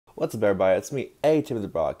What's up, everybody? It's me, Timothy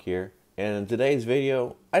Brock here, and in today's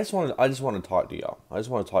video, I just want to talk to y'all. I just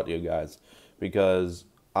want to talk to you guys because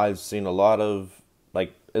I've seen a lot of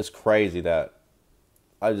it's crazy that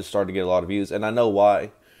I just started to get a lot of views, and I know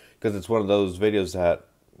why, because it's one of those videos that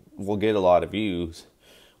will get a lot of views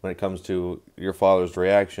when it comes to your father's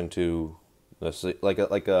reaction to like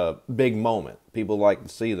a big moment. People like to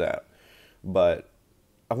see that, but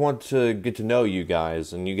I want to get to know you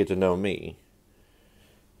guys, and you get to know me.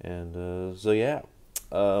 And so yeah,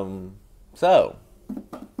 so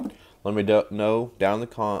let me know down in the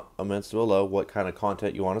comments below what kind of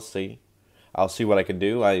content you want to see. I'll see what I can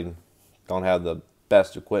do. I don't have the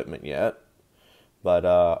best equipment yet,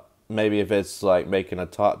 but maybe if it's like making a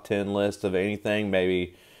top 10 list of anything,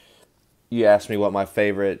 maybe you ask me what my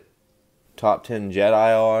favorite top 10 Jedi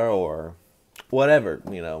are or whatever.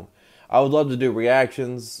 I would love to do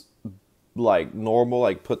reactions like normal,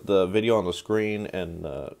 like put the video on the screen, and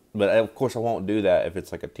but of course I won't do that if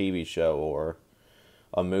it's like a TV show or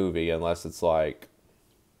a movie, unless it's like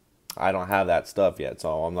I don't have that stuff yet,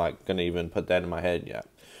 so I'm not gonna even put that in my head yet.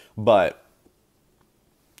 But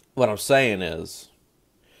what I'm saying is,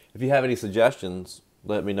 if you have any suggestions,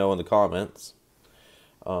 let me know in the comments.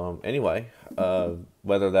 Anyway,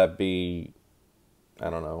 whether that be, I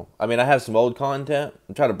don't know. I mean, I have some old content.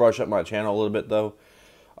 I'm trying to brush up my channel a little bit, though.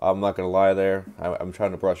 I'm not going to lie there. I'm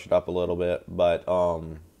trying to brush it up a little bit. But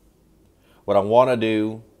what I want to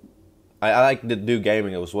do, I like to do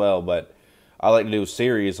gaming as well, but I like to do a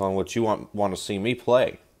series on what you want to see me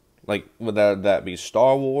play. Like, whether that be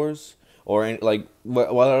Star Wars or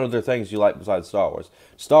what other things you like besides Star Wars.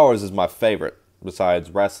 Star Wars is my favorite besides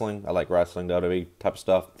wrestling. I like wrestling, WWE type of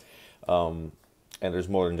stuff. And there's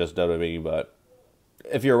more than just WWE, but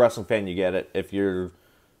if you're a wrestling fan, you get it. If you're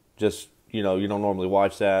just, you don't normally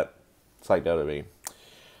watch that, it's like WWE.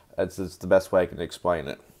 It's the best way I can explain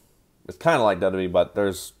it. It's kind of like WWE, but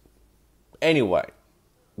there's, anyway,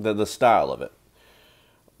 the style of it.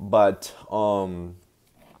 But,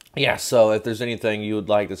 yeah, so if there's anything you would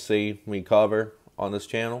like to see me cover on this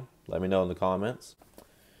channel, let me know in the comments.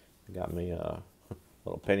 Got me a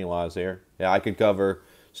little Pennywise here. Yeah, I could cover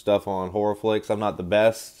stuff on horror flicks. I'm not the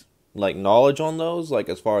best knowledge on those,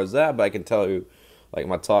 as far as that, but I can tell you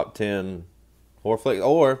my top 10 horror flicks.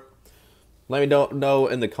 Or let me know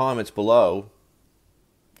in the comments below,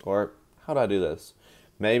 or how do I do this?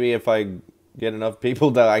 Maybe if I get enough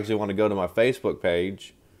people that actually want to go to my Facebook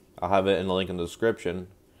page, I'll have it in the link in the description.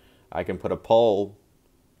 I can put a poll,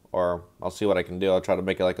 or I'll see what I can do. I'll try to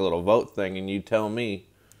make it like a little vote thing, and you tell me.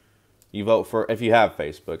 You vote for, if you have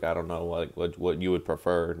Facebook. I don't know what you would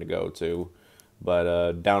prefer to go to.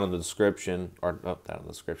 But down in the description, or down in the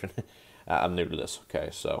description, I'm new to this, okay,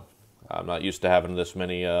 so I'm not used to having this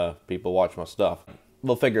many people watch my stuff.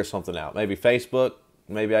 We'll figure something out. Maybe Facebook,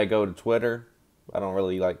 maybe I go to Twitter. I don't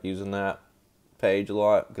really like using that page a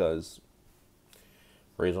lot because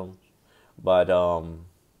reasons. But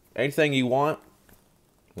anything you want,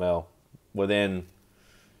 well, within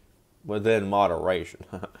moderation,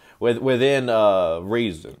 within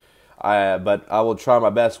reason. But I will try my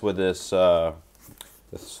best with this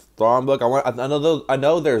Thrawn book. I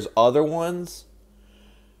know there's other ones.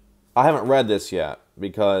 I haven't read this yet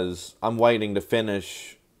because I'm waiting to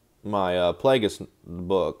finish my Plagueis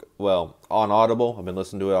book. Well, on Audible. I've been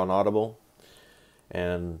listening to it on Audible,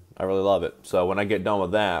 and I really love it. So when I get done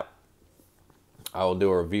with that, I will do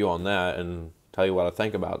a review on that and tell you what I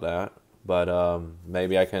think about that. But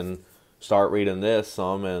maybe I can start reading this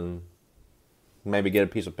some and maybe get a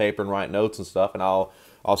piece of paper and write notes and stuff, and I'll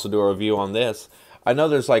also do a review on this. I know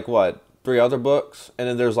there's 3 other books, and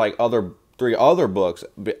then there's 3 other books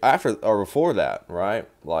after or before that, right?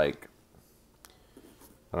 I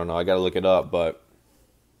don't know, I gotta look it up, but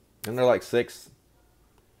and they're 6.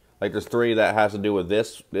 There's 3 that has to do with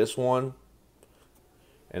this one,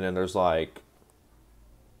 and then there's 3,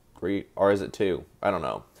 or is it 2? I don't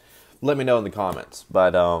know. Let me know in the comments.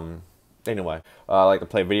 But anyway, I like to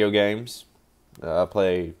play video games. I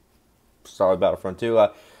play Star Wars Battlefront 2.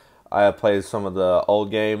 I played some of the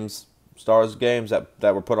old games, Star Wars games that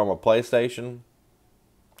were put on my PlayStation.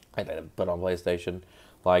 I didn't put on PlayStation,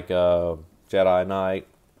 like Jedi Knight,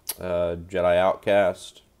 Jedi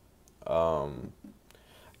Outcast. I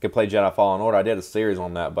could play Jedi Fallen Order. I did a series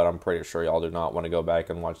on that, but I'm pretty sure y'all do not want to go back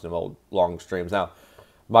and watch them old long streams. Now,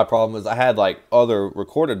 my problem is I had other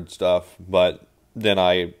recorded stuff, but then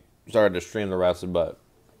I started to stream the rest. But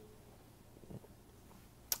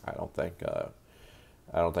I don't think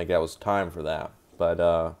that was time for that.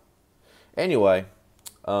 But anyway,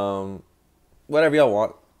 whatever y'all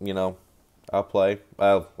want, I'll play.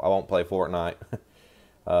 I won't play Fortnite.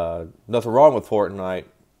 Nothing wrong with Fortnite.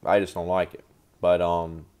 I just don't like it. But I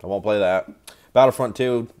won't play that. Battlefront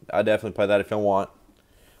 2, I definitely play that if you want.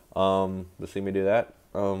 To see me do that.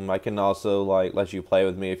 I can also like let you play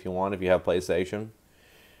with me if you want, if you have PlayStation.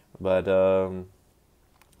 But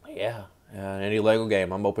yeah, any Lego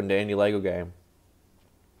game. I'm open to any Lego game.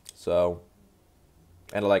 So,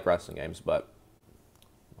 and I like wrestling games, but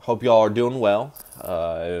hope y'all are doing well.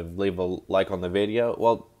 Leave a like on the video.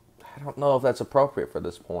 Well, I don't know if that's appropriate for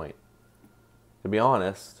this point, to be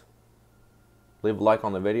honest. Leave a like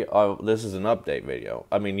on the video. Oh, this is an update video.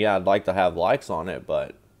 I mean, yeah, I'd like to have likes on it,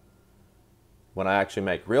 but when I actually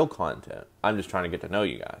make real content, I'm just trying to get to know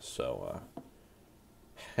you guys. So,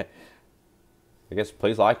 I guess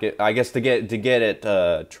please like it. I guess to get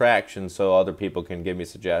it traction, so other people can give me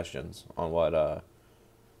suggestions on what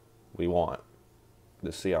we want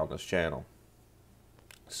to see on this channel.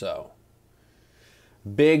 So,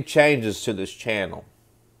 big changes to this channel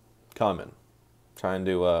coming. Trying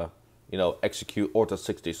to execute Orta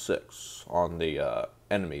 66 on the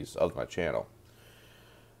enemies of my channel.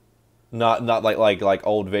 Not like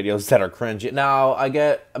old videos that are cringy. Now I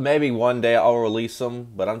get maybe one day I'll release them,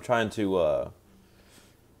 but I'm trying to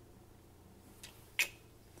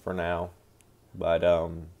for now. But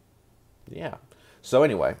yeah. So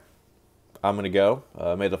anyway, I'm gonna go.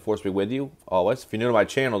 May the force be with you always. If you're new to my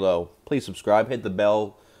channel though, please subscribe, hit the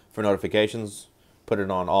bell for notifications, put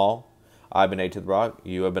it on all. I've been A to the Rock,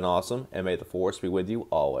 you have been awesome, and may the force be with you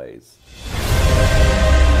always.